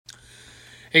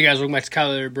Hey guys, welcome back to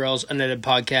Kyler Burrell's Unedited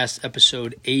Podcast,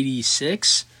 episode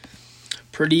 86.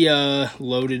 Pretty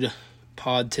loaded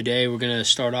pod today. We're going to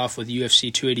start off with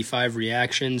UFC 285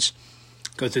 reactions,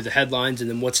 go through the headlines, and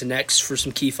then what's next for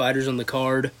some key fighters on the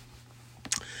card.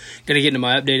 Going to get into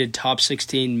my updated top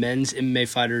 16 men's MMA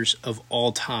fighters of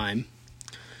all time.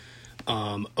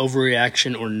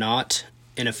 Overreaction or not,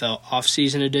 NFL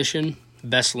offseason edition.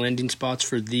 Best landing spots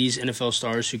for these NFL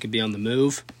stars who could be on the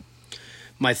move.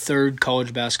 My third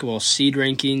college basketball seed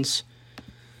rankings,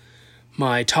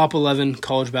 my top 11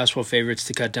 college basketball favorites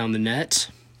to cut down the net,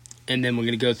 and then we're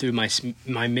going to go through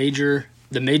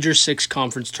the major six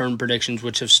conference tournament predictions,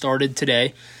 which have started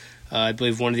today. I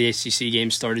believe one of the ACC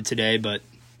games started today, but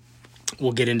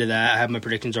we'll get into that. I have my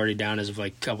predictions already down as of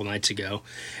like a couple nights ago.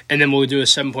 And then we'll do a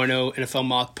 7.0 NFL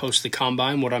mock post the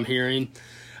combine, what I'm hearing.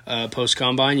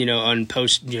 Post-combine, on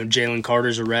Jalen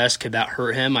Carter's arrest, could that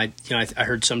hurt him? I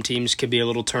heard some teams could be a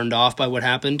little turned off by what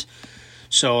happened.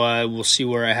 So we'll see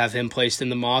where I have him placed in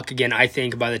the mock. Again, I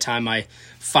think by the time my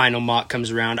final mock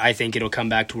comes around, I think it'll come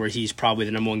back to where he's probably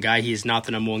the number one guy. He is not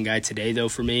the number one guy today, though,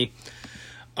 for me.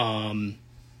 And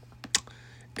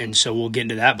so we'll get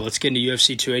into that. But let's get into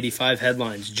UFC 285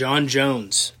 headlines. Jon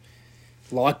Jones,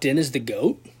 locked in as the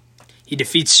GOAT. He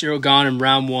defeats Ciryl Gane in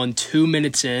round 1, 2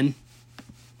 minutes in.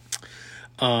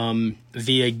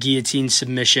 Via guillotine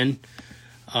submission.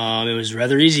 It was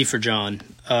rather easy for Jon.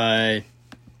 I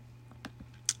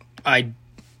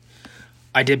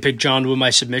did pick Jon to win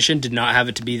my submission. Did not have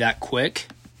it to be that quick.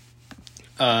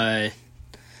 That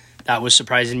was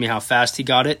surprising me how fast he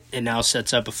got it. It now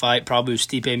sets up a fight probably with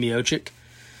Stipe Miocic,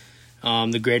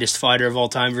 the greatest fighter of all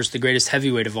time versus the greatest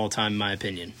heavyweight of all time, in my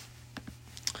opinion.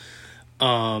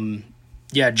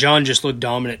 Yeah, Jon just looked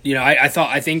dominant.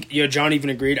 I think Jon even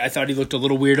agreed. I thought he looked a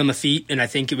little weird on the feet, and I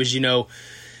think it was,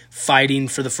 fighting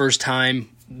for the first time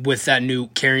with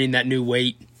carrying that new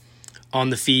weight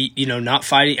on the feet, not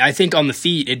fighting. I think on the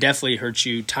feet, it definitely hurts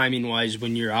you timing-wise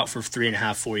when you're out for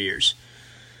 3.5, 4 years.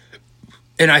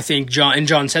 And I think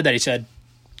Jon said that. He said,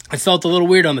 I felt a little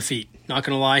weird on the feet. Not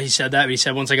going to lie, he said that. But he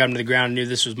said once I got him to the ground, I knew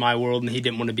this was my world, and he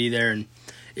didn't want to be there, and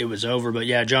it was over. But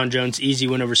yeah, Jon Jones, easy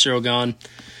win over Ciryl Gane.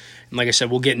 And like I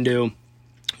said, we'll get into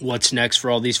what's next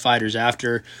for all these fighters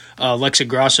after. Alexa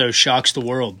Grasso shocks the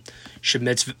world.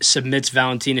 Submits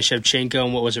Valentina Shevchenko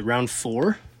in, what was it, round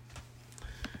 4? I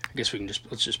guess we can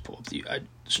let's just pull up the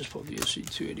UFC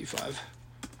 285.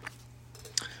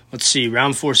 Let's see,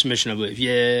 round 4 submission, I believe.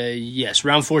 Yes,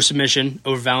 round 4 submission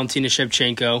over Valentina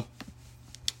Shevchenko.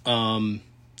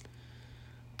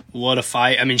 What a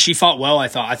fight. I mean, she fought well, I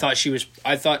thought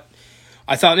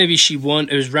maybe she won.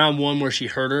 It was round 1 where she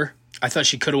hurt her. I thought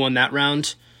she could have won that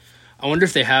round. I wonder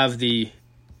if they have the...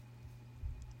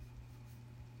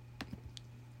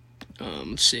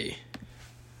 let's see.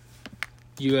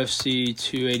 UFC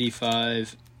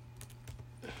 285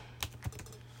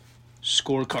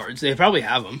 scorecards. They probably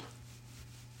have them.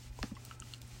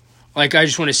 I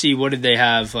just want to see, what did they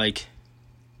have?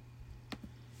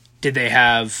 Did they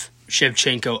have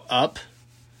Shevchenko up?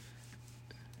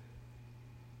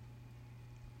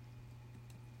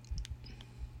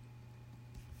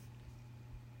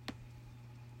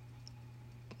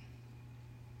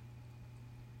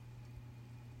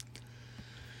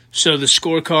 So the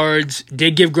scorecards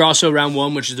did give Grasso round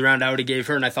 1, which is the round I would have gave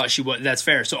her, and I thought that's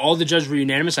fair. So all the judges were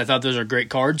unanimous. I thought those are great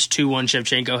cards. 2-1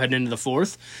 Shevchenko heading into the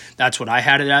 4th. That's what I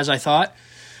had it as, I thought.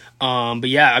 But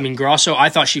yeah, I mean, Grasso, I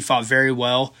thought she fought very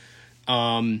well.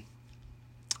 I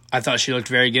thought she looked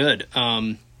very good.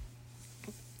 I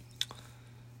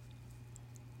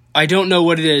don't know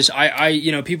what it is.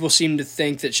 People seem to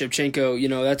think that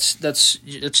Shevchenko,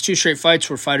 that's 2 straight fights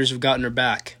where fighters have gotten her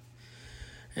back.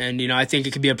 And, I think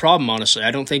it could be a problem, honestly. I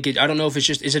don't know if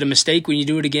is it a mistake when you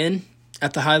do it again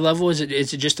at the high level? Is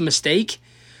it just a mistake?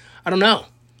 I don't know.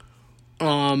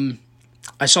 I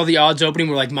saw the odds opening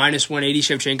were minus 180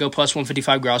 Shevchenko, plus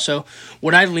 155 Grasso.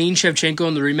 Would I lean Shevchenko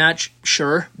in the rematch?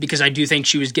 Sure, because I do think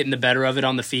she was getting the better of it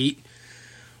on the feet.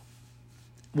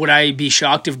 Would I be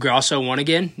shocked if Grasso won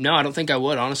again? No, I don't think I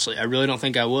would, honestly. I really don't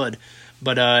think I would.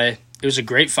 But it was a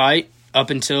great fight. Up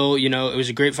until, it was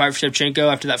a great fight for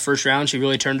Shevchenko. After that first round, she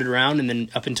really turned it around. And then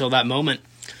up until that moment,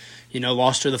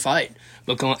 lost her the fight.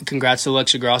 But congrats to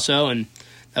Alexa Grasso. And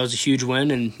that was a huge win.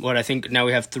 And I think now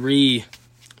we have 3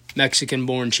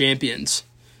 Mexican-born champions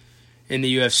in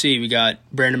the UFC. We got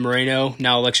Brandon Moreno,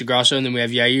 now Alexa Grasso. And then we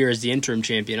have Yair as the interim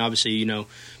champion. Obviously,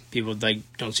 people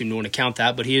don't seem to want to count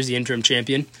that. But he is the interim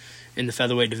champion in the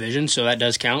featherweight division. So that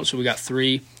does count. So we got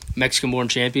 3 Mexican-born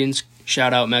champions.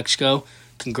 Shout out Mexico.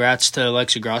 Congrats to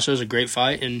Alexa Grasso. It was a great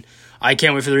fight, and I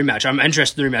can't wait for the rematch. I'm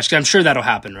interested in the rematch because I'm sure that'll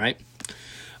happen, right?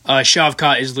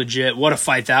 Shavkat is legit. What a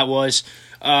fight that was.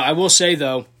 I will say,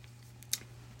 though,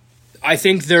 I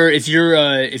think if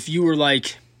you were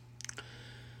like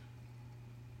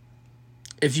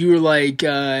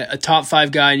a top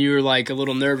 5 guy and you were like a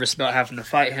little nervous about having to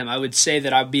fight him, I would say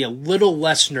that I'd be a little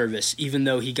less nervous, even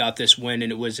though he got this win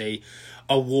and it was a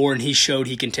war and he showed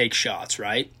he can take shots,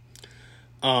 right?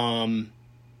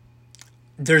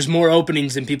 There's more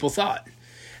openings than people thought.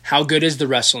 How good is the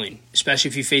wrestling? Especially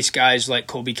if you face guys like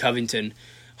Colby Covington,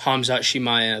 Khamzat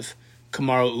Chimaev,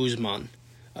 Kamaru Usman,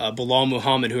 Bilal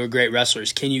Muhammad, who are great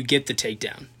wrestlers. Can you get the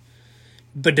takedown?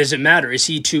 But does it matter? Him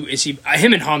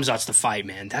and Khamzat's the fight,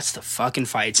 man. That's the fucking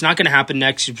fight. It's not going to happen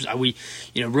next.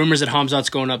 Rumors that Khamzat's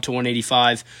going up to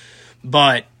 185,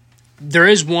 but there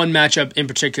is one matchup in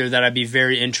particular that I'd be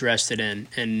very interested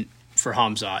in for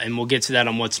Khamzat, and we'll get to that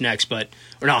on what's next.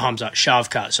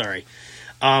 Shavkat, sorry.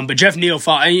 But Jeff Neal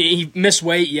fought. He missed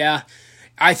weight, yeah.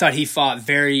 I thought he fought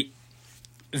very,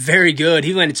 very good.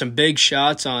 He landed some big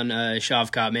shots on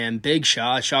Shavkat, man. Big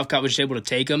shots. Shavkat was just able to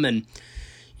take him, and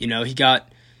he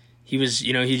was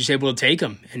just able to take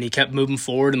him, and he kept moving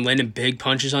forward and landing big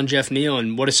punches on Jeff Neal.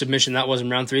 And what a submission that was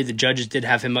in round 3. The judges did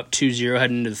have him up 2-0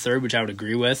 heading into the third, which I would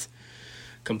agree with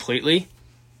completely.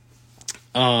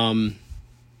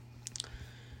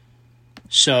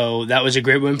 So that was a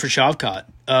great win for Shavkat.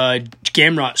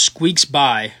 Gamrot squeaks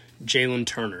by Jalen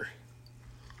Turner.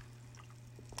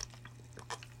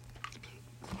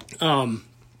 Jalen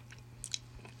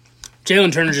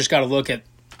Turner just got to look at,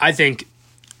 I think,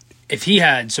 if he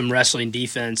had some wrestling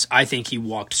defense, I think he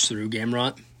walked through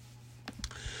Gamrot.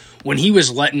 When he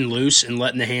was letting loose and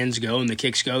letting the hands go and the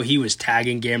kicks go, he was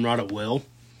tagging Gamrot at will.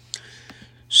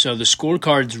 So the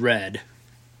scorecard's red.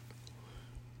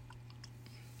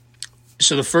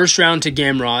 So the first round to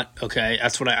Gamrot, okay,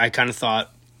 that's what I kind of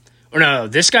thought. Or no,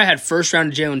 this guy had first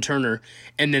round to Jalen Turner,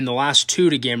 and then the last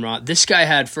 2 to Gamrot. This guy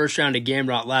had first round to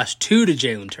Gamrot, last 2 to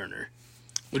Jalen Turner,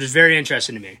 which is very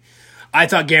interesting to me. I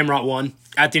thought Gamrot won.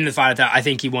 At the end of the fight, I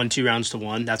think he won 2 rounds to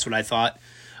 1. That's what I thought.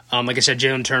 Like I said,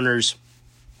 Jalen Turner's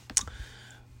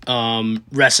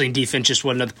wrestling defense just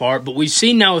wasn't at the par. But we've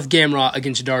seen now with Gamrot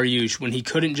against Dariush, when he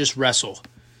couldn't just wrestle,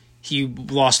 he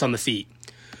lost on the feet.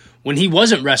 When he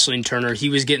wasn't wrestling Turner, he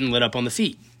was getting lit up on the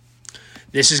feet.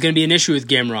 This is going to be an issue with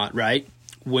Gamrot, right?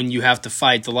 When you have to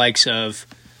fight the likes of,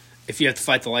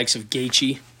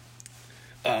 Gaethje,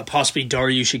 possibly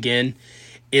Dariush again,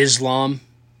 Islam,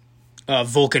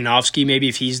 Volkanovski, maybe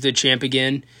if he's the champ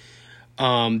again.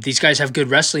 These guys have good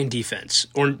wrestling defense,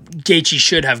 or Gaethje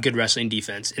should have good wrestling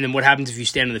defense. And then what happens if you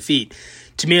stand on the feet?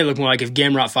 To me, it looked more like if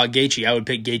Gamrot fought Gaethje, I would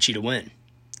pick Gaethje to win.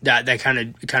 That kind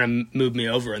of moved me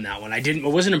over in that one. I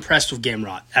wasn't impressed with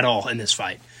Gamrot at all in this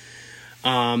fight.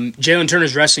 Jalen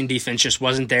Turner's wrestling defense just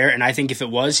wasn't there, and I think if it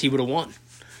was, he would have won.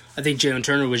 I think Jalen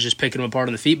Turner was just picking him apart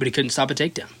on the feet, but he couldn't stop a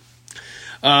takedown.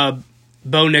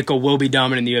 Bo Nickel will be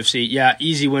dominant in the UFC. Yeah,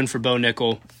 easy win for Bo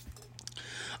Nickel.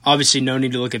 Obviously, no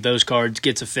need to look at those cards.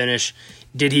 Gets a finish.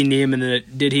 Did he knee him in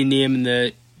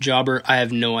the jobber? I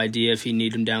have no idea if he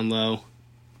kneed him down low.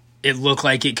 It looked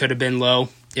like it could have been low.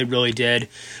 It really did,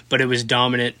 but it was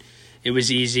dominant. It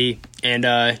was easy, and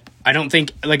I don't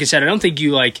think, like I said, I don't think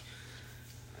you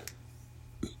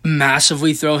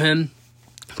massively throw him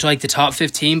to the top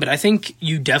 15, but I think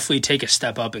you definitely take a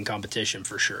step up in competition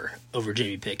for sure over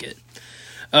Jamie Pickett.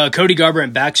 Cody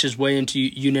Garbrandt backs his way into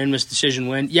unanimous decision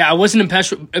win. Yeah, I wasn't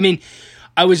impressed.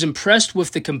 I was impressed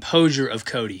with the composure of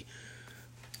Cody.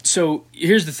 So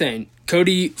here's the thing: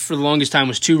 Cody for the longest time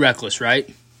was too reckless, right?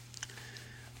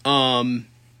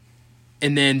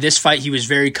 And then this fight, he was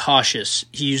very cautious.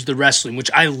 He used the wrestling,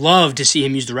 which I love to see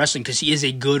him use the wrestling because he is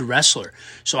a good wrestler.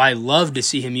 So I love to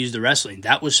see him use the wrestling.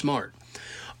 That was smart.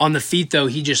 On the feet, though,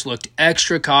 he just looked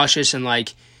extra cautious and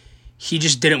he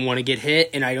just didn't want to get hit.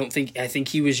 And I think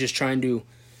he was just trying to,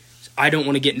 I don't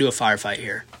want to get into a firefight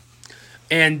here.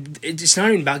 And it's not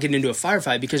even about getting into a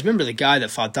firefight because remember the guy that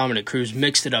fought Dominic Cruz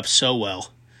mixed it up so well.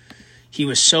 He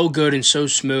was so good and so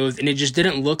smooth, and it just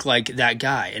didn't look like that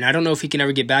guy. And I don't know if he can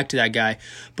ever get back to that guy,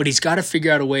 but he's got to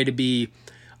figure out a way to be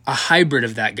a hybrid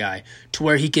of that guy to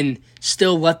where he can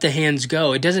still let the hands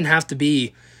go. It doesn't have to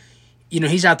be,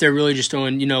 he's out there really just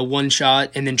throwing, one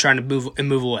shot and then trying to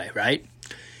move away, right?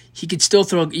 He could still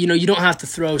throw, you don't have to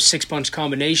throw 6-punch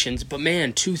combinations, but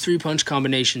man, 2-3-punch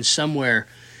combinations somewhere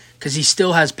because he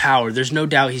still has power. There's no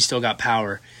doubt he's still got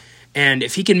power. And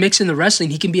if he can mix in the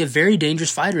wrestling, he can be a very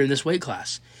dangerous fighter in this weight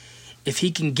class. If he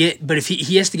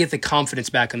has to get the confidence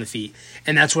back on the feet.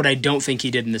 And that's what I don't think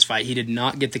he did in this fight. He did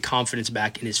not get the confidence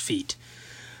back in his feet.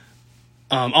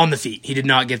 On the feet. He did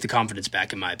not get the confidence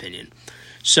back, in my opinion.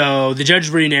 So the judges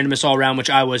were unanimous all around, which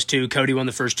I was too. Cody won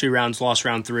the first 2 rounds, lost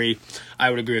round 3. I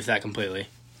would agree with that completely.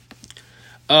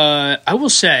 I will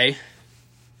say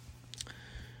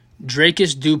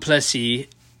Dricus Du Plessis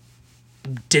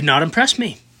did not impress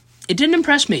me. It didn't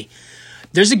impress me.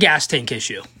 There's a gas tank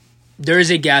issue. There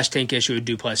is a gas tank issue with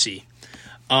Du Plessis.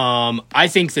 I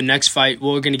think the next fight,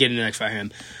 well, we're going to get into the next fight for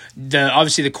him.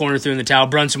 Obviously, the corner threw in the towel.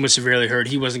 Brunson was severely hurt.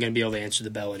 He wasn't going to be able to answer the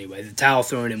bell anyway. The towel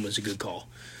thrown in was a good call.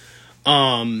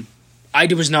 I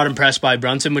was not impressed by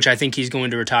Brunson, which I think he's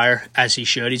going to retire, as he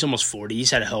should. He's almost 40.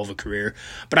 He's had a hell of a career.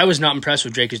 But I was not impressed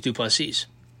with Dricus Du Plessis.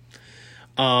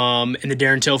 In the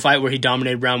Darren Till fight where he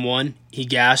dominated round 1, he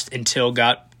gassed and Till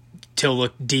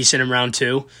looked decent in round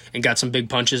 2 and got some big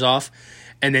punches off.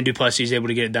 And then Du Plessis was able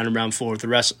to get it done in round 4 with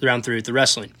round 3 with the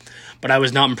wrestling. But I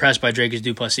was not impressed by Dricus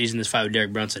Du Plessis in this fight with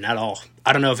Derek Brunson at all.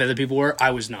 I don't know if other people were.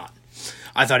 I was not.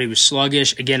 I thought he was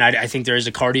sluggish. Again, I think there is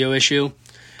a cardio issue.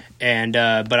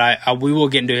 But we will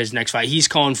get into his next fight. He's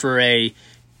calling for a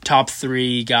top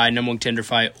 3 guy, number 1 contender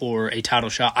fight, or a title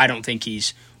shot. I don't think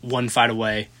he's 1 fight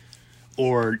away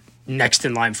or next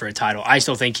in line for a title. I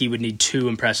still think he would need 2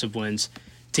 impressive wins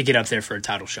to get up there for a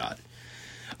title shot.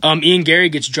 Ian Gary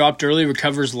gets dropped early,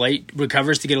 recovers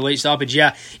to get a late stoppage.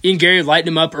 Yeah, Ian Gary lightened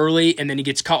him up early, and then he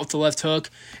gets caught with the left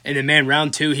hook. And then, man,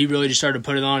 round 2, he really just started to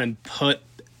put it on and put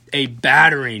a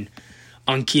battering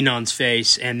on Kenon's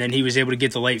face. And then he was able to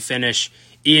get the late finish.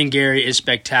 Ian Gary is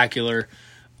spectacular.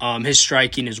 His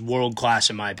striking is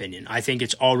world-class, in my opinion. I think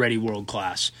it's already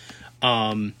world-class.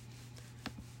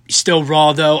 Still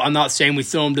raw, though. I'm not saying we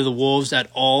throw him to the wolves at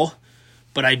all.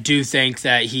 But I do think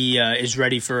that he is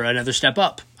ready for another step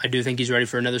up. I do think he's ready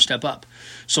for another step up.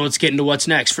 So let's get into what's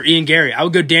next. For Ian Gary, I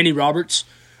would go Danny Roberts.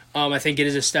 I think it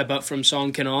is a step up from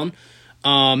Song Kenan.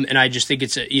 And I just think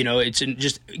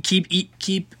just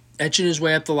keep etching his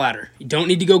way up the ladder. You don't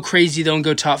need to go crazy, though, and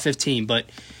go top 15, but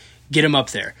get him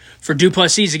up there. For Du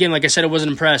Plessis, again, like I said, I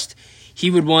wasn't impressed.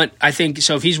 He would want, I think,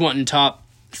 so if he's wanting top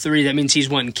 3, that means he's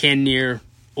wanting Cannonier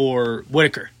or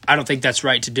Whitaker. I don't think that's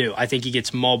right to do. I think he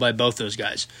gets mauled by both those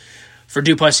guys. For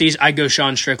Du Plessis, I go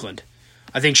Sean Strickland.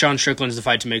 I think Sean Strickland is the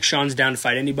fight to make. Sean's down to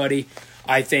fight anybody.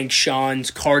 I think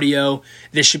Sean's cardio.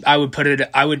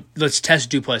 Let's test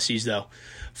Du Plessis though.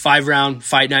 5-round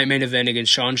fight night main event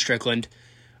against Sean Strickland.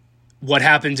 What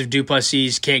happens if Du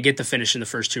Plessis can't get the finish in the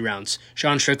first 2 rounds?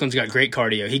 Sean Strickland's got great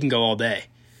cardio. He can go all day.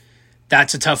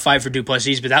 That's a tough fight for Du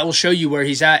Plessis, but that will show you where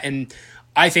he's at, and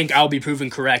I think I'll be proven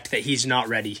correct that he's not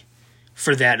ready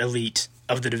for that elite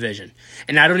of the division.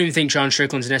 And I don't even think Sean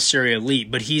Strickland's necessarily elite,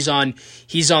 but he's at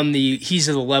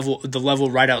the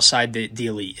level right outside the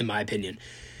elite, in my opinion.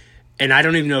 And I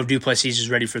don't even know if Du Plessis is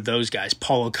ready for those guys,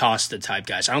 Paulo Costa type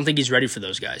guys. I don't think he's ready for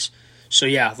those guys. So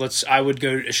yeah, I would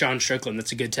go to Sean Strickland.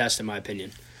 That's a good test, in my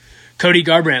opinion. Cody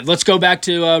Garbrandt. Let's go back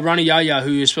to Ronnie Yahya,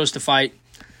 who is supposed to fight.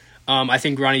 I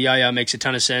think Ronnie Yahya makes a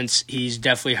ton of sense. He's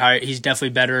definitely higher. He's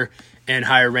definitely better and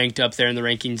higher ranked up there in the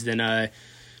rankings than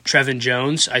Trevin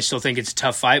Jones. I still think it's a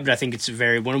tough fight, but I think it's a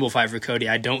very winnable fight for Cody.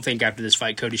 I don't think after this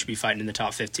fight Cody should be fighting in the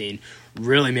top 15,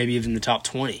 really maybe even the top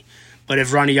 20. But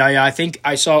if Ronnie Yahya,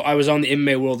 I was on the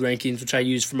MMA World Rankings, which I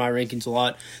use for my rankings a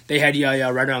lot. They had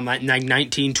Yahya right around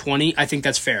 19, 20. I think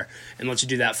that's fair, and let's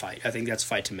do that fight. I think that's a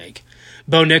fight to make.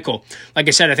 Bo Nickel, like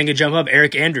I said, I think a jump up.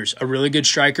 Eric Anders, a really good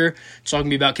striker. Talking to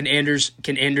me about can Anders,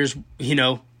 can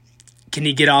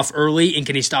he get off early and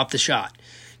can he stop the shot?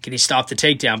 Can he stop the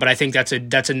takedown? But I think that's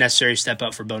a necessary step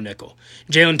up for Bo Nickel.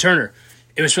 Jalen Turner.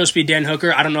 It was supposed to be Dan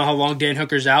Hooker. I don't know how long Dan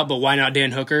Hooker's out, but why not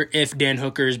Dan Hooker? If Dan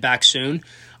Hooker is back soon,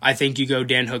 I think you go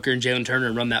Dan Hooker and Jalen Turner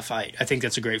and run that fight. I think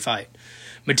that's a great fight.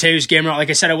 Mateusz Gamrot, like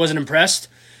I said, I wasn't impressed,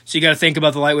 so you got to think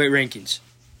about the lightweight rankings.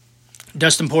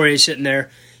 Dustin Poirier sitting there.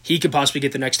 He could possibly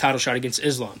get the next title shot against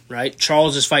Islam, right?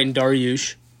 Charles is fighting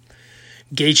Dariush.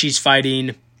 Gaethje's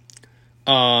fighting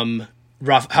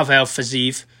Rafael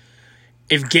Fiziev.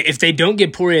 If they don't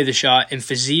get Poirier the shot and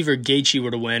Fiziev or Gaethje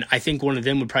were to win, I think one of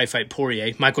them would probably fight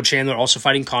Poirier. Michael Chandler also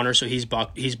fighting Conor, so he's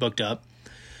booked up.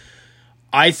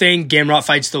 I think Gamrot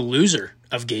fights the loser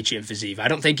of Gaethje and Fiziev. I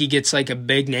don't think he gets like a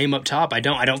big name up top. I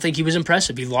don't think he was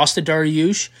impressive. He lost to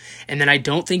Dariush, and then I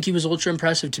don't think he was ultra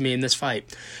impressive to me in this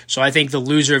fight. So I think the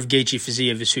loser of Gaethje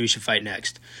Fiziev is who he should fight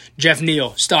next. Jeff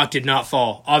Neal, stock did not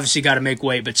fall. Obviously got to make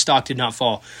weight, but stock did not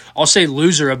fall. I'll say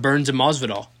loser of Burns and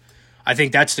Masvidal. I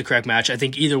think that's the correct match. I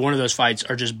think either one of those fights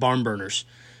are just barn burners.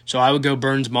 So I would go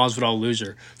Burns, Masvidal,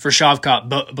 loser. For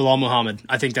Shavkat, Bilal Muhammad.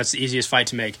 I think that's the easiest fight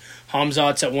to make.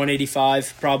 Hamzat's at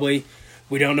 185, probably.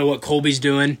 We don't know what Colby's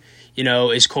doing.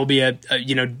 Is Colby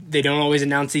they don't always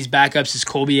announce these backups. Is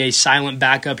Colby a silent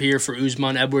backup here for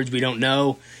Usman Edwards? We don't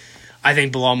know. I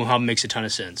think Bilal Muhammad makes a ton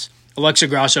of sense. Alexa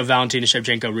Grasso, Valentina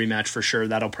Shevchenko rematch for sure.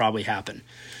 That'll probably happen.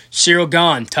 Cyril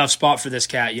Gane, tough spot for this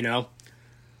cat,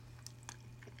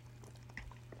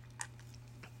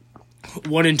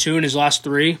 1-2 in his last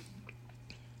 3.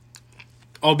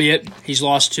 Albeit, he's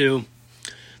lost to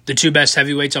the 2 best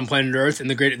heavyweights on planet Earth, and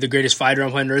the greatest fighter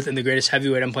on planet Earth, and the greatest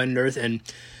heavyweight on planet Earth, and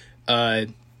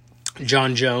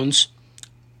John Jones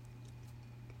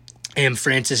and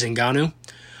Francis Ngannou.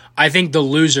 I think the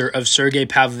loser of Sergey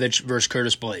Pavlovich versus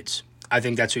Curtis Blades. I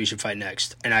think that's who he should fight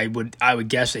next. And I would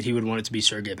guess that he would want it to be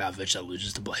Sergey Pavlovich that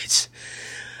loses to Blades.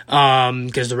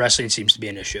 Because the wrestling seems to be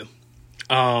an issue.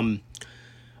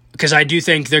 Because I do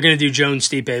think they're going to do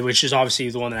Jones-Stipe, which is obviously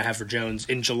the one that I have for Jones,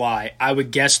 in July. I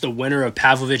would guess the winner of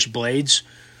Pavlovich Blades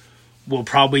will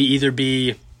probably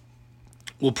be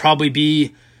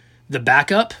the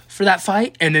backup for that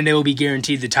fight, and then they will be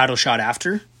guaranteed the title shot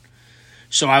after.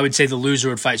 So I would say the loser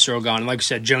would fight Cyril Gane. Like I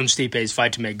said, Jones-Stipe's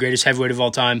fight to make. Greatest heavyweight of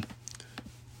all time,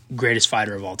 greatest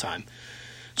fighter of all time.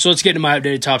 So let's get into my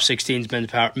updated top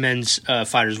 16s men's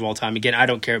fighters of all time. Again, I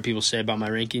don't care what people say about my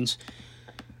rankings.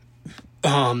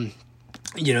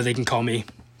 They can call me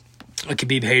a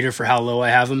Khabib hater for how low I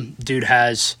have him. Dude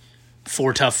has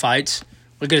 4 tough fights.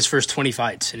 Look at his first 20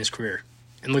 fights in his career.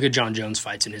 And look at John Jones'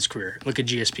 fights in his career. Look at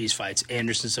GSP's fights,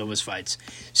 Anderson Silva's fights,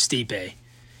 Stipe,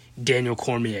 Daniel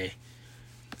Cormier,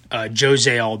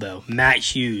 Jose Aldo, Matt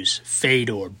Hughes,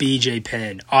 Fedor, BJ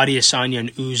Penn, Adesanya,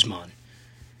 and Usman.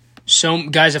 So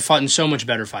guys have fought in so much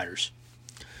better fighters.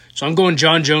 So I'm going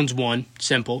John Jones 1,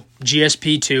 simple.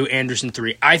 GSP 2, Anderson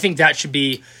 3. I think that should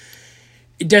be...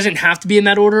 It doesn't have to be in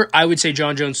that order. I would say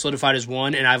John Jones solidified as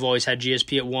 1, and I've always had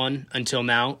GSP at 1 until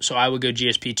now. So I would go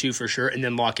GSP 2 for sure, and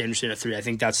then lock Anderson at 3. I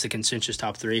think that's the consensus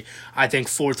top 3. I think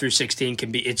 4 through 16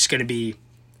 it's going to be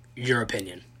your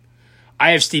opinion.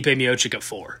 I have Stipe Miocic at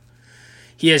 4.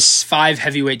 He has 5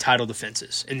 heavyweight title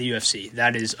defenses in the UFC.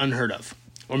 That is unheard of.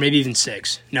 Or maybe even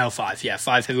 6. No, 5. Yeah,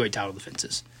 5 heavyweight title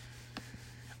defenses.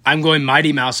 I'm going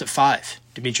Mighty Mouse at 5.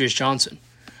 Demetrius Johnson.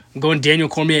 I'm going Daniel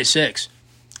Cormier at 6.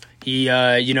 He,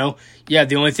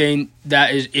 the only thing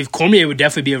that is, if Cormier would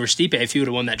definitely be over Stipe if he would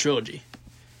have won that trilogy.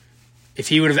 If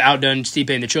he would have outdone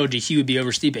Stipe in the trilogy, he would be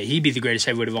over Stipe. He'd be the greatest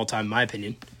heavyweight of all time, in my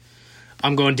opinion.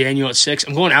 I'm going Daniel at 6.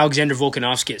 I'm going Alexander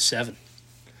Volkanovski at 7.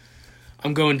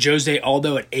 I'm going Jose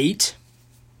Aldo at 8.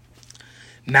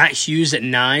 Matt Hughes at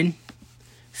 9.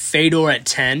 Fedor at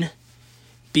 10.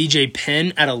 BJ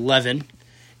Penn at 11.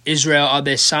 Israel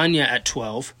Adesanya at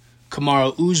 12.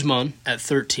 Kamaru Usman at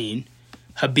 13.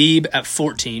 Khabib at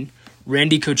 14.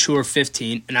 Randy Couture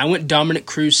 15. And I went Dominic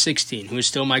Cruz 16, who is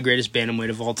still my greatest bantamweight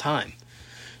of all time.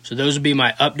 So those would be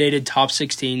my updated top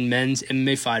 16 men's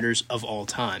MMA fighters of all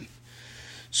time.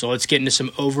 So let's get into some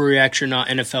overreaction, not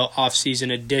NFL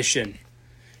offseason edition.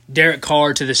 Derek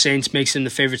Carr to the Saints makes him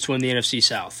the favorites to win the NFC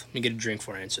South. Let me get a drink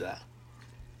before I answer that.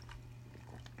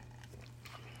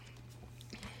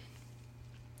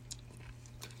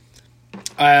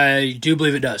 I do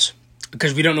believe it does.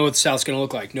 Because we don't know what the South's going to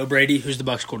look like. No Brady, who's the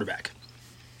Bucs quarterback.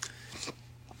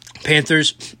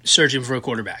 Panthers, searching for a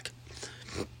quarterback.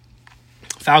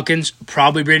 Falcons,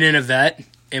 probably bring in a vet,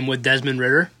 and with Desmond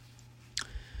Ridder.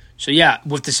 So yeah,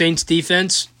 with the Saints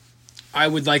defense, I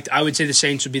would say the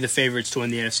Saints would be the favorites to win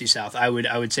the NFC South. I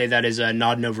would say that is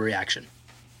not an overreaction.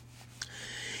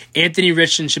 Anthony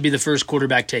Richardson should be the first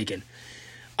quarterback taken.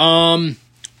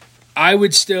 I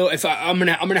would still, I'm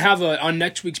gonna have on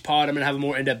next week's pod, I'm gonna have a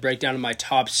more in-depth breakdown of my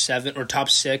top 7 or top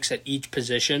 6 at each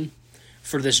position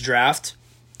for this draft.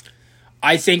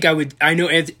 I think I know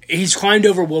he's climbed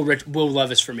over Will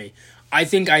Levis for me. I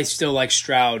think I still like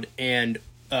Stroud and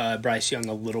Bryce Young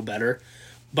a little better,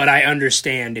 but I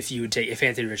understand if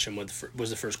Anthony Richardson was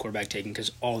the first quarterback taken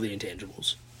because all the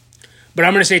intangibles. But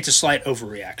I'm gonna say it's a slight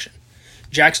overreaction.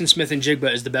 Jackson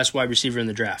Smith-Njigba is the best wide receiver in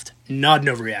the draft. Not an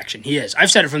overreaction. He is.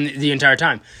 I've said it from the entire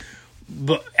time.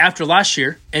 But after last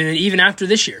year, and then even after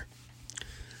this year.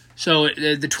 So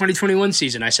the 2021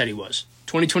 season, I said he was.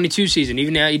 2022 season,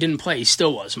 even though he didn't play, he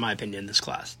still was, in my opinion, in this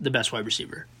class, the best wide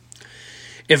receiver.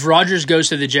 If Rodgers goes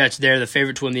to the Jets, they're the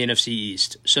favorite to win the NFC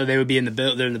East. So they would be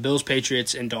they're in the Bills,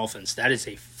 Patriots, and Dolphins. That is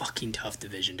a fucking tough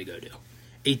division to go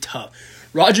to.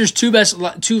 Rodgers' two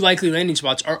likely landing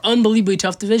spots are unbelievably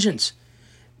tough divisions.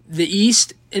 The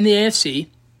East in the AFC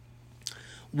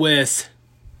with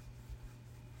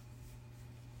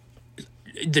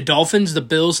the Dolphins, the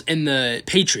Bills, and the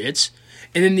Patriots,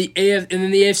 and then the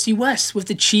AFC West with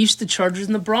the Chiefs, the Chargers,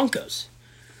 and the Broncos.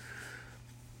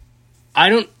 I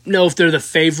don't know if they're the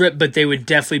favorite, but they would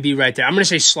definitely be right there. I'm going to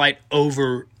say slight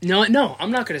over. No,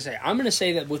 I'm not going to say. I'm going to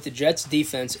say that with the Jets'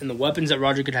 defense and the weapons that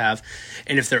Roger could have,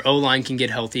 and if their O-line can get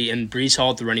healthy and Breece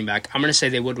Hall at the running back, I'm going to say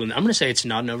they would win. I'm going to say it's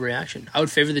not an overreaction. I would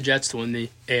favor the Jets to win the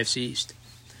AFC East.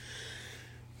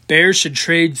 Bears should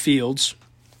trade Fields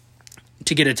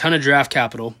to get a ton of draft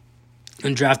capital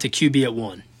and draft a QB at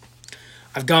 1.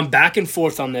 I've gone back and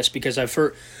forth on this because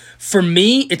for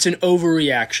me, it's an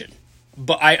overreaction.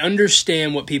 But I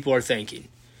understand what people are thinking.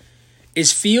 Did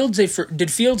Fields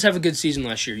have a good season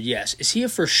last year? Yes. Is he a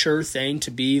for sure thing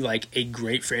to be like a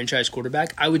great franchise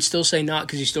quarterback? I would still say not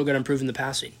because he's still got to improve in the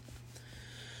passing.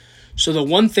 So the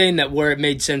one thing where it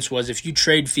made sense was if you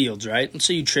trade Fields, right? Let's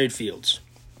say you trade Fields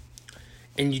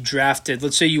and you drafted,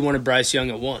 let's say you wanted Bryce Young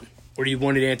at 1 or you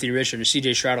wanted Anthony Richardson or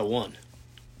CJ Stroud at 1.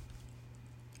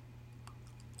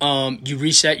 You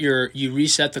reset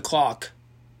the clock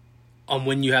on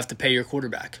when you have to pay your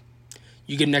quarterback.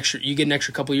 You get an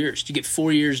extra couple years. You get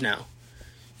 4 years now.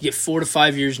 You get 4 to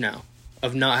 5 years now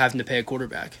of not having to pay a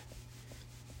quarterback.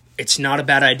 It's not a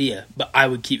bad idea, but I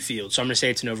would keep Fields. So I'm going to say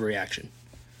it's an overreaction.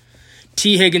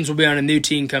 T. Higgins will be on a new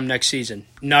team come next season.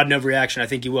 Not an overreaction. I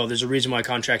think he will. There's a reason why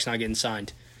contract's not getting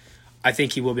signed. I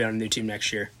think he will be on a new team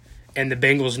next year. And the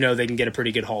Bengals know they can get a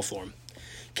pretty good haul for him.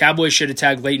 Cowboys should have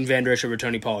tagged Leighton Vander Esch over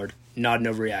Tony Pollard. Not an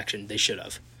overreaction. They should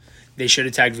have. They should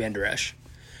have tagged Vander Esch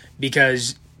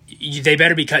because they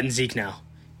better be cutting Zeke now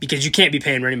because you can't be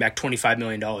paying running back $25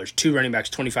 million, 2 running backs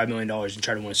 $25 million and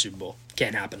try to win a Super Bowl.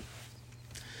 Can't happen.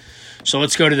 So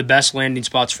let's go to the best landing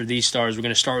spots for these stars. We're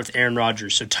going to start with Aaron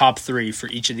Rodgers. So top 3 for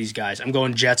each of these guys. I'm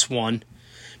going Jets 1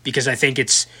 because I think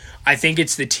it's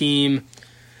the team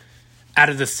out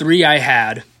of the 3 I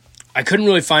had. I couldn't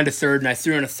really find a third, and I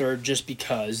threw in a third just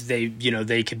because they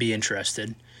could be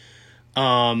interested.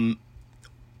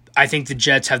 I think the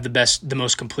Jets have the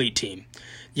most complete team.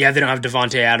 Yeah, they don't have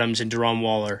Devontae Adams and Deron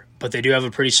Waller, but they do have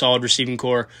a pretty solid receiving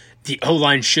core. The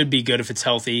O-line should be good if it's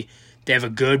healthy. They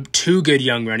have 2 good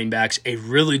young running backs, a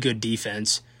really good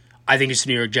defense. I think it's the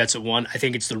New York Jets at 1. I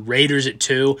think it's the Raiders at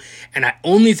 2, and I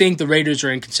only think the Raiders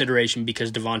are in consideration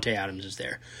because Devontae Adams is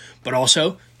there. But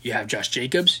also, you have Josh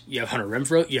Jacobs, you have Hunter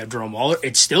Renfrow, you have Deron Waller.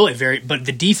 It's still but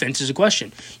the defense is a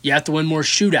question. You have to win more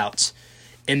shootouts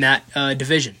in that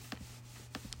division.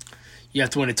 You have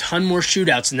to win a ton more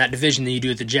shootouts in that division than you do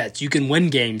with the Jets. You can win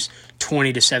games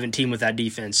 20-17 with that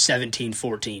defense,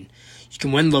 17-14. You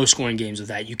can win low-scoring games with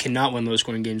that. You cannot win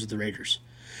low-scoring games with the Raiders.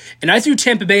 And I threw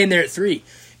Tampa Bay in there at 3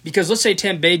 because let's say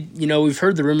Tampa Bay, we've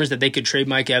heard the rumors that they could trade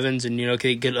Mike Evans and,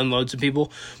 could unload some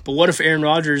people. But what if Aaron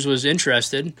Rodgers was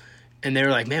interested and they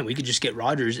were like, man, we could just get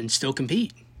Rodgers and still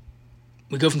compete.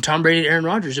 We go from Tom Brady to Aaron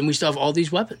Rodgers and we still have all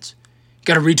these weapons.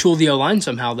 Got to retool the O-line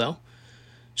somehow, though.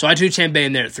 So I threw Tampa Bay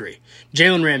in there at 3.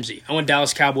 Jalen Ramsey. I went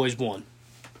Dallas Cowboys 1.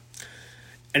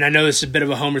 And I know this is a bit of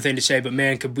a homer thing to say, but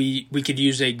man, we could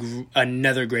use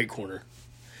another great corner.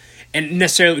 And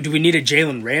necessarily, do we need a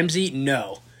Jalen Ramsey?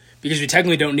 No, because we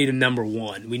technically don't need a number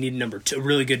 1. We need a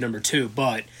really good number 2.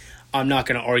 But I'm not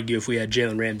going to argue if we had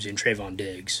Jalen Ramsey and Trayvon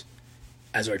Diggs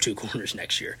as our 2 corners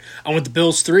next year. I went the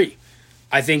Bills 3.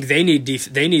 I think they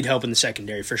need help in the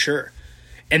secondary for sure.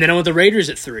 And then I went the Raiders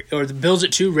at 3, or the Bills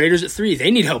at 2, Raiders at 3.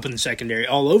 They need help in the secondary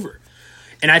all over.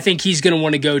 And I think he's going to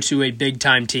want to go to a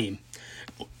big-time team,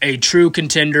 a true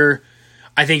contender.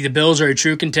 I think the Bills are a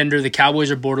true contender. The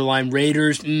Cowboys are borderline.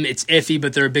 Raiders, it's iffy,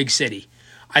 but they're a big city.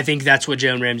 I think that's what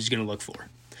Jalen Ramsey is going to look for.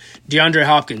 DeAndre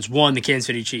Hopkins, 1, the Kansas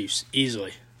City Chiefs,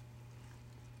 easily.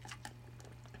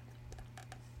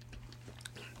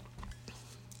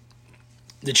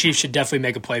 The Chiefs should definitely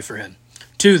make a play for him.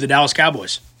 2, the Dallas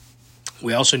Cowboys.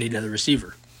 We also need another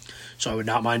receiver. So I would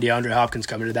not mind DeAndre Hopkins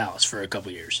coming to Dallas for a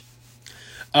couple years.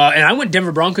 And I went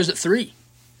Denver Broncos at 3.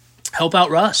 Help out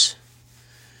Russ.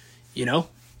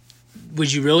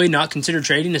 Would you really not consider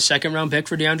trading a second-round pick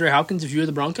for DeAndre Hopkins if you were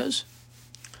the Broncos?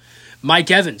 Mike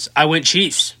Evans. I went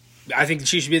Chiefs. I think the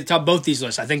Chiefs should be at the top of both these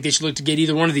lists. I think they should look to get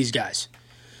either one of these guys.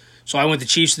 So I went the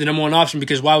Chiefs to the number 1 option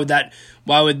because why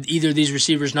would either of these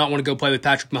receivers not want to go play with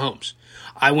Patrick Mahomes?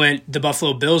 I went the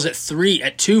Buffalo Bills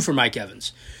at 2 for Mike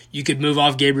Evans. You could move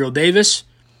off Gabriel Davis,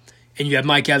 and you have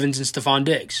Mike Evans and Stephon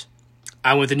Diggs.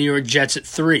 I went the New York Jets at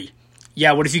 3.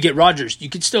 Yeah, what if you get Rodgers? You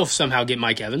could still somehow get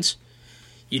Mike Evans.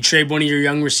 You trade one of your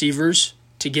young receivers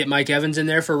to get Mike Evans in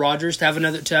there for Rodgers to have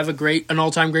an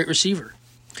all-time great receiver.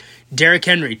 Derrick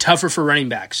Henry, tougher for running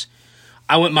backs.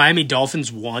 I went Miami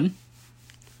Dolphins 1.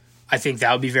 I think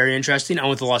that would be very interesting. I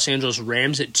went the Los Angeles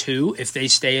Rams at 2 if they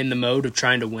stay in the mode of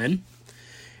trying to win.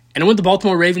 And I went the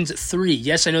Baltimore Ravens at 3.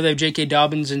 Yes, I know they have J.K.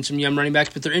 Dobbins and some young running backs,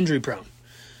 but they're injury prone.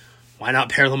 Why not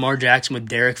pair Lamar Jackson with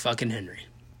Derrick fucking Henry?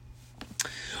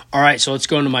 All right, so let's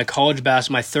go into my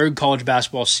my third college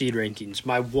basketball seed rankings.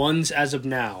 My ones as of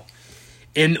now,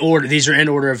 in order. These are in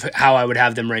order of how I would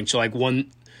have them ranked. So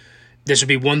this would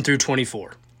be 1 through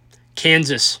 24.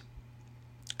 Kansas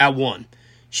at 1,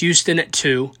 Houston at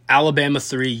 2, Alabama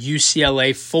 3,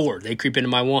 UCLA 4. They creep into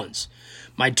my ones.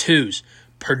 My 2s,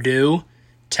 Purdue,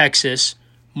 Texas,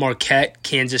 Marquette,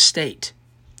 Kansas State.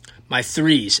 My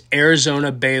 3s,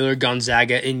 Arizona, Baylor,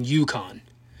 Gonzaga, and UConn.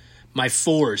 My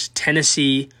 4s,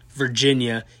 Tennessee,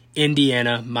 Virginia,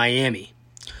 Indiana, Miami.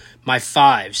 My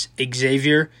 5s,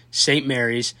 Xavier, St.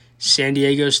 Mary's, San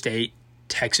Diego State,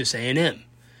 Texas A&M.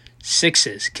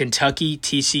 6s, Kentucky,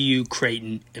 TCU,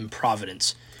 Creighton, and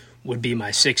Providence would be my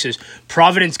 6s.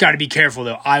 Providence got to be careful,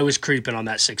 though. I was creeping on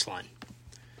that 6 line.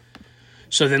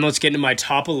 So then let's get into my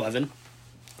top 11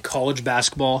 college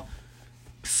basketball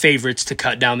favorites to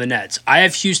cut down the nets. I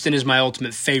have Houston as my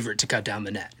ultimate favorite to cut down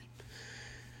the net.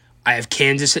 I have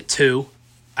Kansas at 2.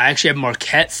 I actually have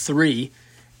Marquette 3,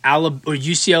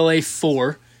 UCLA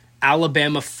 4,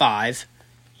 Alabama 5,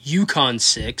 UConn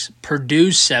 6,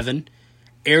 Purdue 7,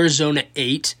 Arizona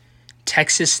 8,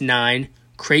 Texas 9,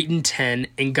 Creighton 10,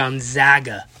 and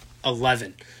Gonzaga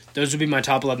 11. Those would be my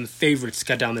top 11 favorites to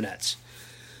cut down the nets.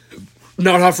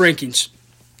 Not off rankings,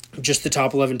 just the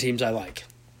top 11 teams I like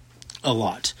a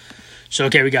lot. So,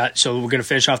 okay, we're going to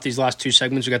finish off these last 2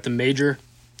 segments. We got the Major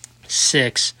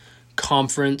 6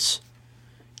 Conference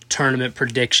Tournament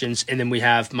predictions, and then we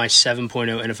have my 7.0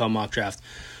 NFL mock draft.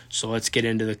 So let's get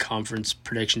into the conference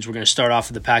predictions. We're going to start off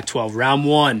with the Pac-12. Round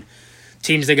 1.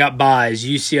 Teams that got buys,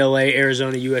 UCLA,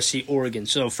 Arizona, USC, Oregon.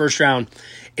 So first round,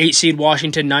 8-seed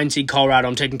Washington, 9-seed Colorado.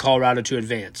 I'm taking Colorado to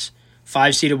advance.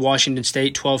 5-seeded Washington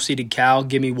State, 12-seeded Cal.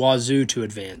 Give me Wazoo to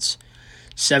advance.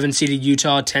 7-seeded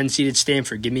Utah, 10-seeded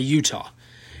Stanford. Give me Utah.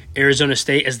 Arizona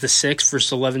State as the 6th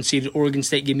versus 11-seeded Oregon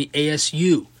State. Give me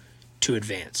ASU to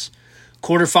advance.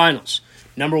 Quarterfinals,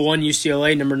 number 1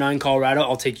 UCLA, number 9 Colorado.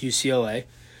 I'll take UCLA.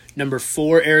 Number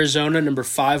 4 Arizona, number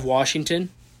 5 Washington.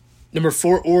 Number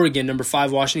 4, Oregon. Number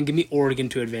 5, Washington. Give me Oregon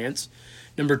to advance.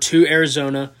 Number 2,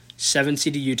 Arizona.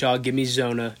 7-seeded Utah. Give me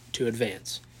Zona to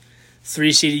advance.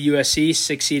 3-seeded USC.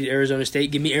 6-seeded Arizona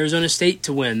State. Give me Arizona State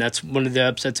to win. That's one of the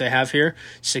upsets I have here.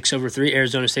 6-3,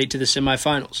 Arizona State to the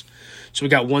semifinals. So we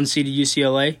got 1-seeded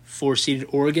UCLA. 4-seeded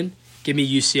Oregon. Give me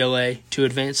UCLA to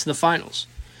advance to the finals.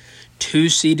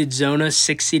 2-seeded Zona.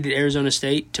 6-seeded Arizona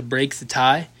State to break the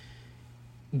tie.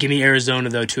 Give me Arizona,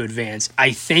 though, to advance.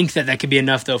 I think that could be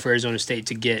enough, though, for Arizona State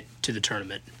to get to the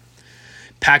tournament.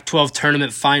 Pac-12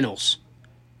 tournament finals.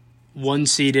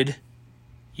 1-seeded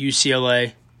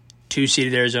UCLA,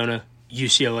 2-seeded Arizona.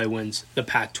 UCLA wins the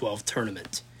Pac-12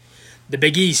 tournament. The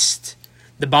Big East.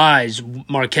 The buys,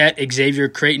 Marquette, Xavier,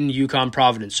 Creighton, UConn,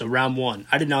 Providence. So round 1.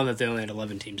 I did not know that they only had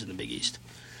 11 teams in the Big East.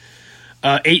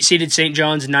 8-seeded St.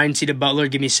 John's, 9-seeded Butler.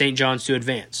 Give me St. John's to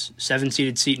advance.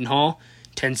 7-seeded Seton Hall.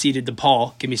 10-seeded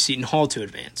DePaul. Give me Seton Hall to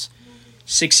advance.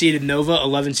 6-seeded Nova.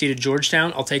 11-seeded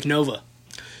Georgetown. I'll take Nova.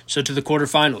 So to the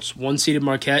quarterfinals. 1-seeded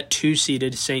Marquette.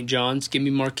 2-seeded St. John's. Give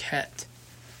me Marquette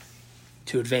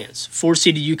to advance.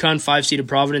 4-seeded UConn. 5-seeded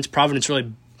Providence. Providence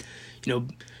really,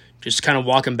 just kind of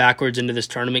walking backwards into this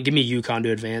tournament. Give me UConn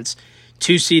to advance.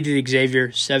 2-seeded Xavier.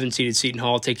 7-seeded Seton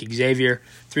Hall. Take Xavier.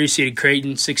 3-seeded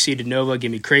Creighton. 6-seeded Nova.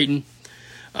 Give me Creighton.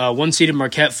 1-seeded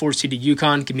Marquette. 4-seeded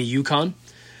UConn. Give me UConn.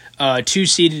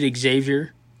 2-seeded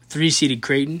Xavier, 3-seeded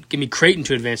Creighton. Give me Creighton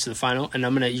to advance to the final, and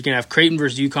you're gonna have Creighton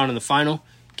versus UConn in the final.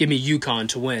 Give me UConn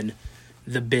to win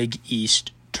the Big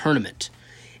East tournament.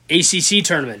 ACC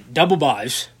tournament, double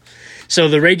buys. So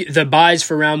the buys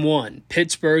for round 1: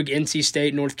 Pittsburgh, NC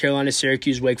State, North Carolina,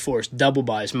 Syracuse, Wake Forest. Double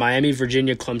buys: Miami,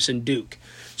 Virginia, Clemson, Duke.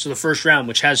 So the first round,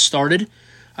 which has started,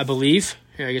 I believe.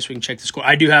 Here, I guess we can check the score.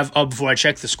 I do have. Oh, before I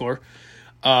check the score,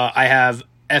 I have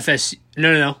FS.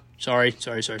 No. Sorry.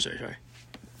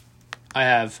 I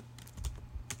have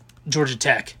Georgia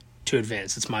Tech to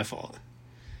advance. It's my fault.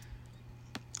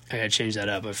 I got to change that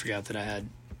up. I forgot that I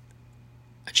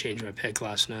changed my pick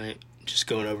last night. Just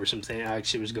going over some things. I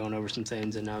actually was going over some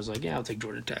things, and I was like, yeah, I'll take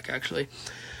Georgia Tech, actually.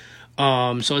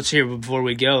 So let's hear, before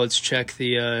we go, let's check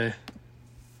the...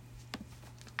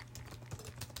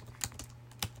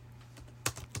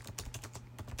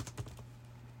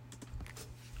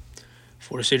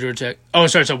 Florida State, Georgia Tech. Oh, it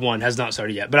starts at 1. Has not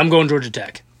started yet. But I'm going Georgia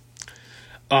Tech.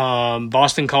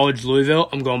 Boston College, Louisville.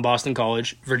 I'm going Boston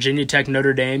College. Virginia Tech,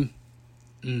 Notre Dame.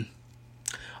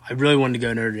 I really wanted to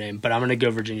go Notre Dame, but I'm going to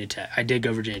go Virginia Tech. I did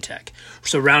go Virginia Tech.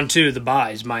 So round 2, the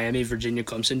buys, Miami, Virginia,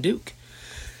 Clemson, Duke.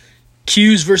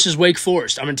 Q's versus Wake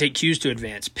Forest. I'm going to take Q's to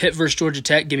advance. Pitt versus Georgia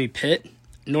Tech. Give me Pitt.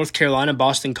 North Carolina,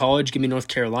 Boston College. Give me North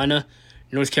Carolina.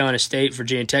 North Carolina State,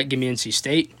 Virginia Tech. Give me NC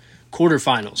State.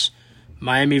 Quarterfinals.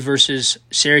 Miami versus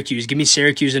Syracuse. Give me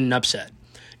Syracuse in an upset.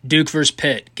 Duke versus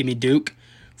Pitt. Give me Duke.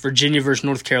 Virginia versus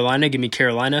North Carolina. Give me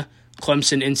Carolina.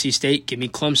 Clemson, NC State. Give me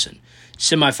Clemson.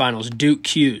 Semifinals, Duke,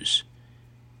 'Cuse.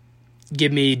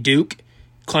 Give me Duke.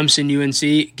 Clemson,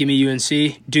 UNC. Give me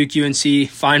UNC. Duke, UNC.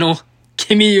 Final.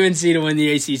 Give me UNC to win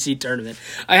the ACC tournament.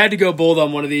 I had to go bold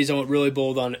on one of these. I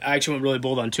actually went really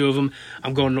bold on two of them.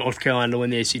 I'm going to North Carolina to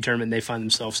win the ACC tournament. And they find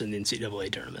themselves in the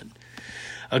NCAA tournament.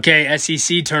 Okay,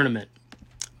 SEC tournament.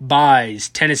 Buys,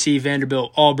 Tennessee,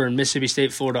 Vanderbilt, Auburn, Mississippi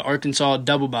State, Florida, Arkansas.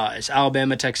 Double buys,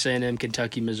 Alabama, Texas A&M,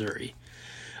 Kentucky, Missouri.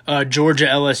 Georgia,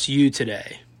 LSU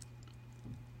today.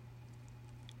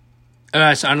 So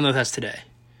I don't know if that's today.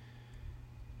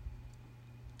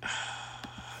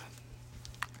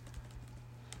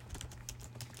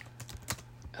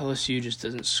 LSU just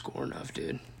doesn't score enough,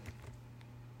 dude.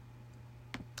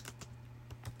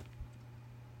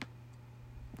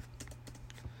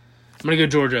 I'm going to go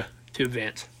Georgia to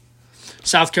advance.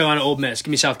 South Carolina, Ole Miss. Give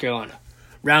me South Carolina.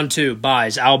 Round 2,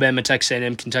 buys, Alabama, Texas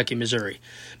A&M, Kentucky, Missouri.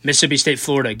 Mississippi State,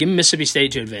 Florida. Give me Mississippi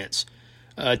State to advance.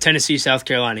 Tennessee, South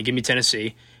Carolina. Give me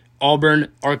Tennessee.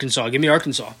 Auburn, Arkansas. Give me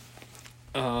Arkansas.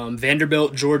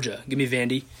 Vanderbilt, Georgia. Give me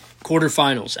Vandy.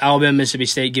 Quarterfinals, Alabama, Mississippi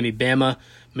State. Give me Bama.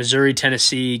 Missouri,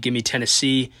 Tennessee. Give me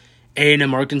Tennessee.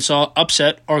 A&M, Arkansas.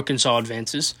 Upset, Arkansas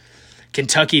advances.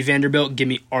 Kentucky, Vanderbilt. Give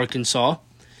me Arkansas.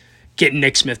 Getting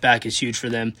Nick Smith back is huge for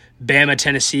them. Bama,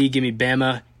 Tennessee. Give me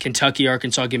Bama. Kentucky,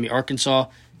 Arkansas. Give me Arkansas.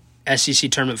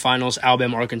 SEC tournament finals,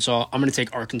 Alabama, Arkansas. I'm going to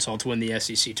take Arkansas to win the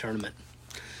SEC tournament.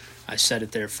 I said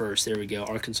it there first. There we go.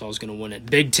 Arkansas is going to win it.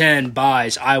 Big Ten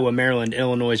buys, Iowa, Maryland,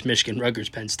 Illinois, Michigan, Rutgers,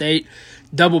 Penn State.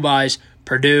 Double buys,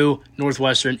 Purdue,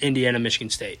 Northwestern, Indiana, Michigan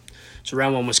State. So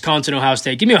round 1, Wisconsin, Ohio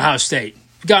State. Give me Ohio State.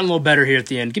 Gotten a little better here at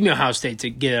the end. Give me Ohio State to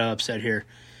get an upset here.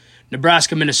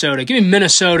 Nebraska, Minnesota. Give me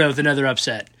Minnesota with another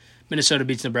upset. Minnesota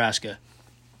beats Nebraska.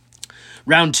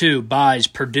 Round 2, buys,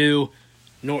 Purdue,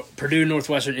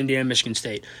 Northwestern, Indiana, Michigan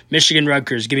State. Michigan,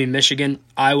 Rutgers. Give me Michigan.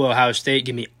 Iowa, Ohio State.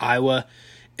 Give me Iowa.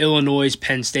 Illinois,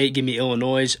 Penn State. Give me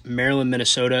Illinois. Maryland,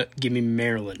 Minnesota. Give me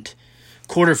Maryland.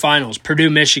 Quarterfinals, Purdue,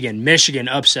 Michigan. Michigan,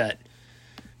 upset.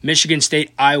 Michigan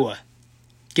State, Iowa.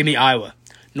 Give me Iowa.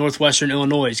 Northwestern,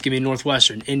 Illinois. Give me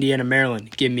Northwestern. Indiana,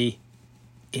 Maryland. Give me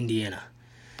Indiana.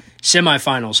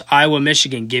 Semifinals, Iowa,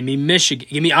 Michigan. Give me Michigan.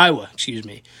 Give me Iowa,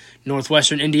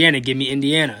 Northwestern, Indiana. Give me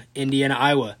Indiana. Indiana,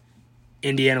 Iowa.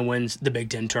 Indiana wins the Big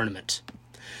Ten tournament.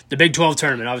 The Big 12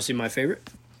 tournament, obviously my favorite.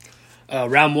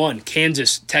 Round 1,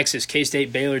 Kansas, Texas,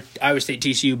 K-State, Baylor, Iowa State,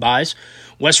 TCU buys.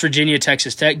 West Virginia,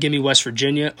 Texas Tech, give me West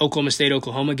Virginia. Oklahoma State,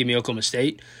 Oklahoma, give me Oklahoma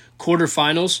State.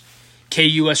 Quarterfinals,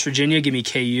 KU, West Virginia, give me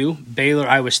KU. Baylor,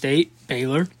 Iowa State,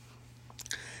 Baylor.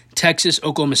 Texas,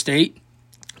 Oklahoma State,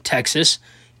 Texas.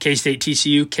 K-State,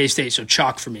 TCU, K-State, so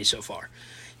chalk for me so far.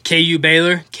 KU,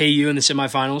 Baylor, KU in the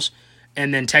semifinals.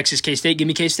 And then Texas, K-State, give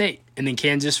me K-State. And then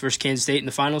Kansas versus Kansas State in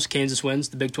the finals. Kansas wins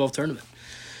the Big 12 tournament.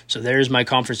 So there's my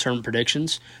conference tournament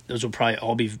predictions. Those will probably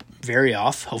all be very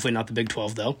off. Hopefully not the Big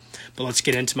 12, though. But let's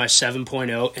get into my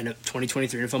 7.0 and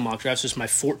 2023 NFL mock draft. This is my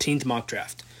 14th mock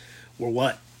draft.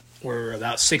 We're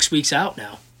about 6 weeks out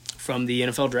now from the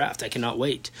NFL draft. I cannot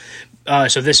wait.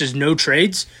 So this is no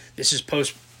trades. This is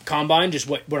post-combine, just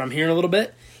what I'm hearing a little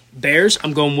bit. Bears,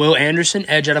 I'm going Will Anderson,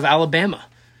 edge out of Alabama.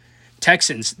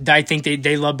 Texans, I think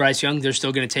they love Bryce Young. They're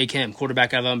still going to take him.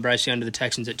 Quarterback out of Bryce Young to the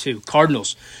Texans at 2.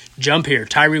 Cardinals, jump here.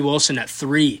 Tyree Wilson at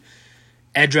 3.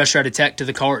 Edge rusher out of Tech to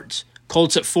the Cards.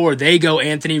 Colts at 4. They go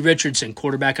Anthony Richardson,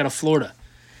 quarterback out of Florida.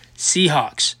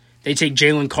 Seahawks, they take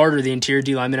Jalen Carter, the interior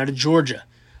D lineman out of Georgia.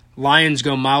 Lions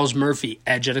go Myles Murphy,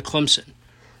 edge out of Clemson.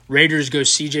 Raiders go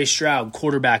C.J. Stroud,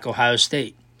 quarterback, Ohio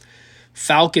State.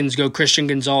 Falcons go Christian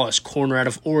Gonzalez, corner out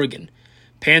of Oregon.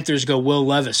 Panthers go Will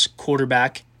Levis,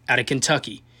 quarterback out of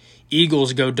Kentucky.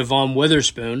 Eagles go Devon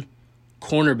Witherspoon,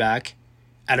 cornerback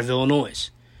out of Illinois.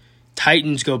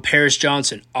 Titans go Paris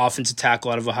Johnson, offensive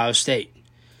tackle out of Ohio State.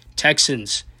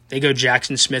 Texans, they go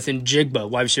Jackson Smith and Jigba,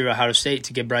 wide receiver out of Ohio State,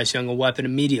 to give Bryce Young a weapon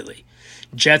immediately.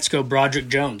 Jets go Broderick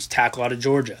Jones, tackle out of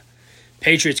Georgia.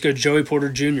 Patriots go Joey Porter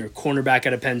Jr., cornerback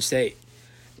out of Penn State.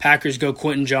 Packers go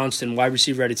Quentin Johnston, wide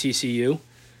receiver out of TCU.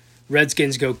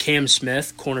 Redskins go Cam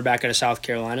Smith, cornerback out of South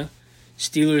Carolina.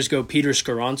 Steelers go Peter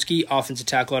Skoronski, offensive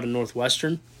tackle out of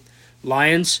Northwestern.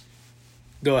 Lions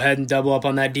go ahead and double up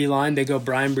on that D-line. They go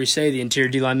Brian Brise, the interior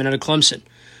D-lineman out of Clemson.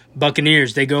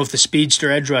 Buccaneers, they go with the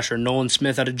speedster edge rusher, Nolan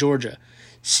Smith out of Georgia.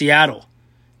 Seattle,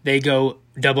 they go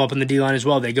double up on the D-line as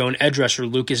well. They go an edge rusher,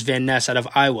 Lucas Van Ness out of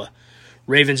Iowa.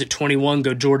 Ravens at 21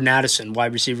 go Jordan Addison,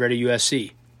 wide receiver out of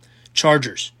USC.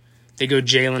 Chargers, they go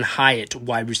Jalen Hyatt,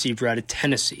 wide receiver out of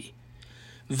Tennessee.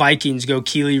 Vikings go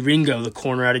Keely Ringo, the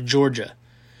corner out of Georgia.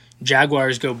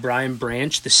 Jaguars go Brian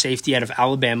Branch, the safety out of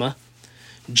Alabama.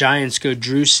 Giants go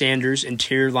Drew Sanders,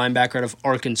 interior linebacker out of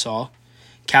Arkansas.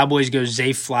 Cowboys go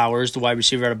Zay Flowers, the wide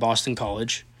receiver out of Boston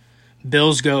College.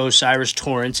 Bills go Osiris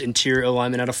Torrance, interior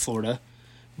lineman out of Florida.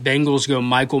 Bengals go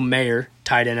Michael Mayer,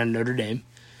 tight end out of Notre Dame.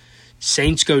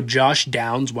 Saints go Josh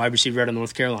Downs, wide receiver out of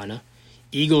North Carolina.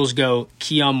 Eagles go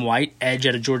Keon White, edge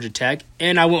out of Georgia Tech.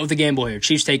 And I went with the gamble here.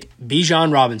 Chiefs take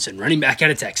Bijan Robinson, running back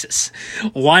out of Texas.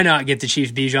 Why not get the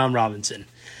Chiefs Bijan Robinson?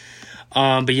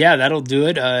 But yeah, that'll do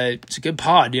it. It's a good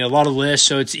pod. A lot of lists,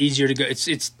 so it's easier to go.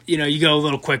 It's you go a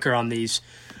little quicker on these.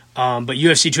 But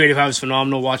UFC 285 was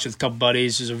phenomenal. Watched with a couple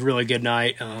buddies. It was a really good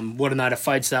night. What a night of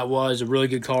fights that was. A really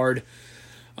good card.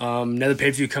 Another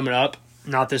pay-per-view coming up.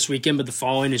 Not this weekend, but the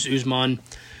following is Usman.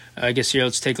 I guess here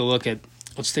let's take a look at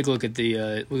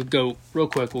the. We'll go real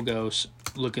quick. We'll go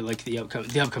look at the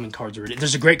upcoming cards already.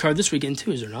 There's a great card this weekend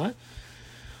too, is there not?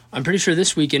 I'm pretty sure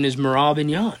this weekend is Merab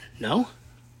and Yan. No.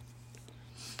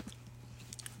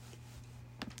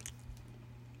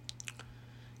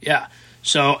 Yeah.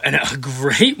 So, and a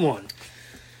great one.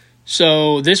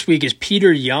 So this week is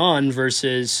Peter Yan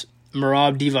versus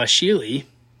Merab Dvalishvili.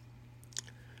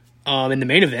 In the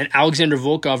main event, Alexander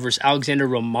Volkov versus Alexander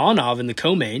Romanov in the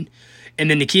co-main. And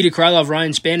then Nikita Krylov,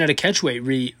 Ryan Spann at a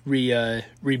catchweight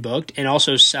rebooked. And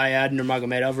also Syed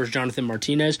Nurmagomedov versus Jonathan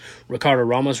Martinez. Ricardo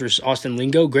Ramos versus Austin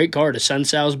Lingo. Great card. Sun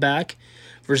Sal's back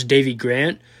versus Davey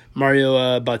Grant.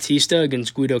 Mario Bautista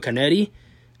against Guido Canetti.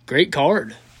 Great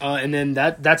card. And then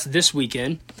that's this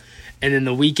weekend. And then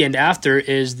the weekend after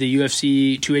is the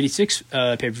UFC 286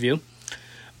 pay-per-view.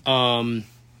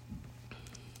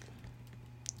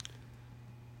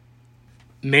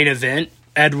 Main event,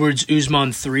 Edwards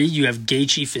Usman 3. You have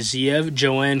Gaethje Fiziev,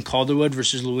 Joanne Calderwood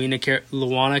versus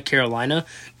Luana Carolina,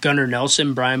 Gunnar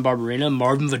Nelson, Brian Barberena,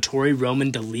 Marvin Vettori,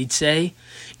 Roman Dolidze,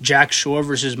 Jack Shore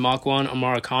versus Makwan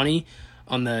Amirkhani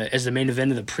as the main event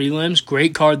of the prelims.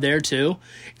 Great card there too.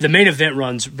 The main event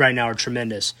runs right now are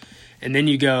tremendous. And then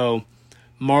you go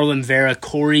Marlon Vera,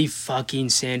 Corey fucking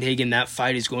Sandhagen. That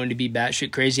fight is going to be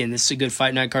batshit crazy, and this is a good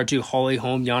fight night card too. Holly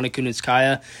Holm, Yana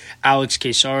Kunitskaya, Alex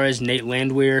Caceres, Nate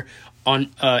Landwehr,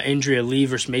 Andrea Lee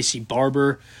versus Macy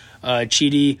Barber.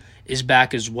 Chidi is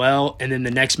back as well. And then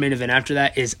the next main event after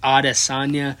that is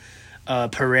Adesanya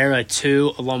Pereira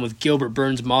 2, along with Gilbert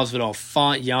Burns, Masvidal,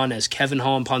 Font, Yanez, Kevin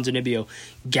Holland, Ponzinibbio,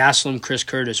 Gaslam, Chris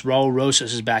Curtis, Raul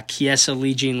Rosas is back, Chiesa,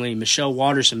 Lee Jean Lee, Michelle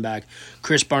Watterson back,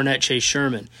 Chris Barnett, Chase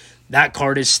Sherman. That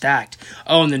card is stacked.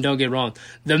 Oh, and then don't get wrong.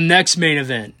 The next main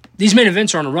event. These main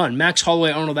events are on a run. Max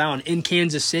Holloway, Arnold Allen in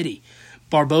Kansas City.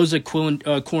 Barboza,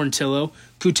 Quarantillo,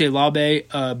 Kutelabe,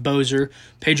 Bozer,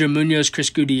 Pedro Munoz, Chris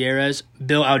Gutierrez,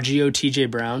 Bill Algeo,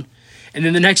 TJ Brown. And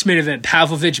then the next main event,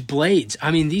 Pavlovich Blades.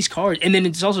 I mean, these cards. And then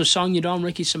it's also Song Yadam,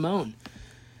 Ricky Simone.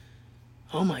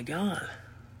 Oh, my God.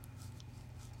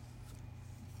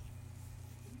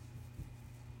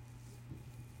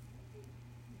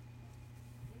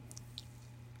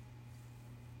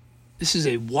 This is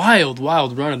a wild,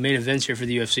 wild run of main events here for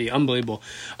the UFC. Unbelievable.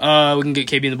 We can get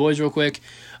KB and the boys real quick.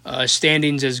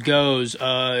 Standings as goes.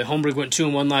 Holmberg went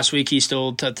 2-1 last week. He's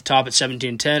still at the top at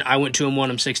 17-10. I went 2-1.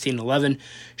 I'm 16-11.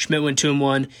 Schmidt went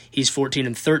 2-1. He's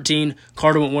 14-13.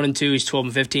 Carter went 1-2. He's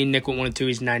 12-15. Nick went 1-2.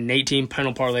 He's 9-18.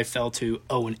 Penal parlay fell to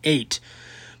 0-8.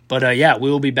 But yeah, we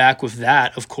will be back with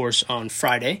that, of course, on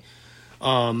Friday.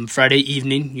 Friday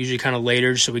evening, usually kind of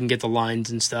later, so we can get the lines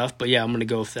and stuff. But yeah, I'm going to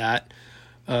go with that.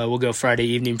 We'll go Friday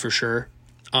evening for sure.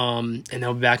 And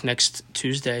they'll be back next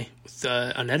Tuesday with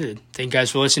unedited. Thank you guys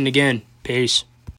for listening again. Peace.